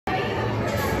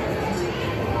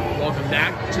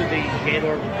back to the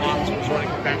Gaylord Palms Resort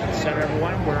Convention Center,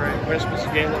 everyone. We're at Christmas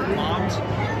Gaylord Palms.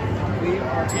 We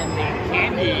are in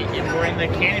we're in the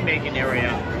candy making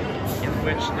area, in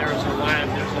which there's a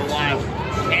lot of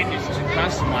candies to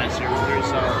customize here.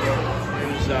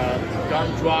 There's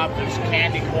gumdrop, there's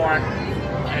candy corn,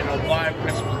 and a lot of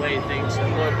Christmas related things.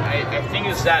 And look, I think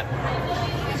is that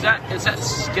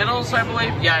Skittles, I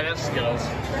believe? Yeah, it is Skittles.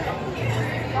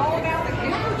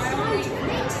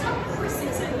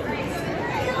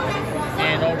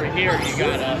 And over here you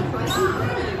got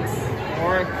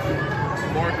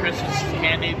more Christmas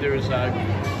candy. There's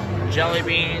jelly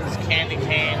beans, candy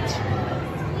canes.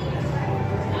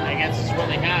 I guess it's what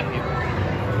they have here.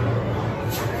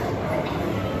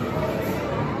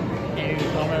 And you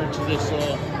come over to this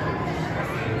little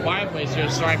fireplace here.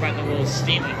 Sorry about the little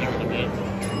steam in there a bit.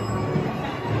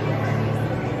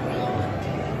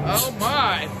 Oh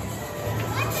my!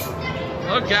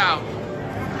 Look out!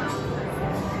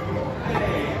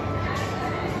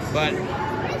 But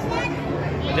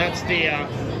that's the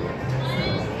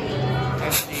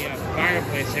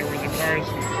fireplace there where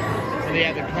they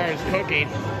have the cars cooking.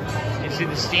 You see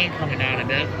the steam coming out of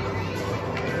it.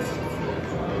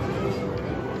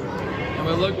 And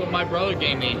we look what my brother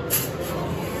gave me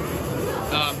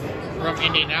from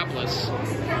Indianapolis.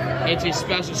 It's a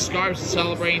special scarf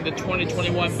celebrating the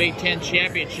 2021 Big Ten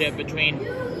Championship between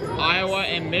Iowa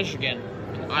and Michigan.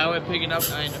 Iowa picking up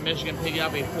and Michigan picking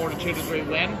up a 4-2-3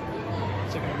 win.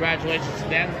 So congratulations to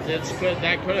them.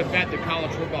 That could affect the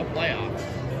college football playoff.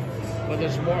 But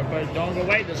there's more. But don't go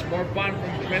away. There's more fun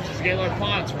from Princess Gaylord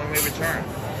Ponds when we return.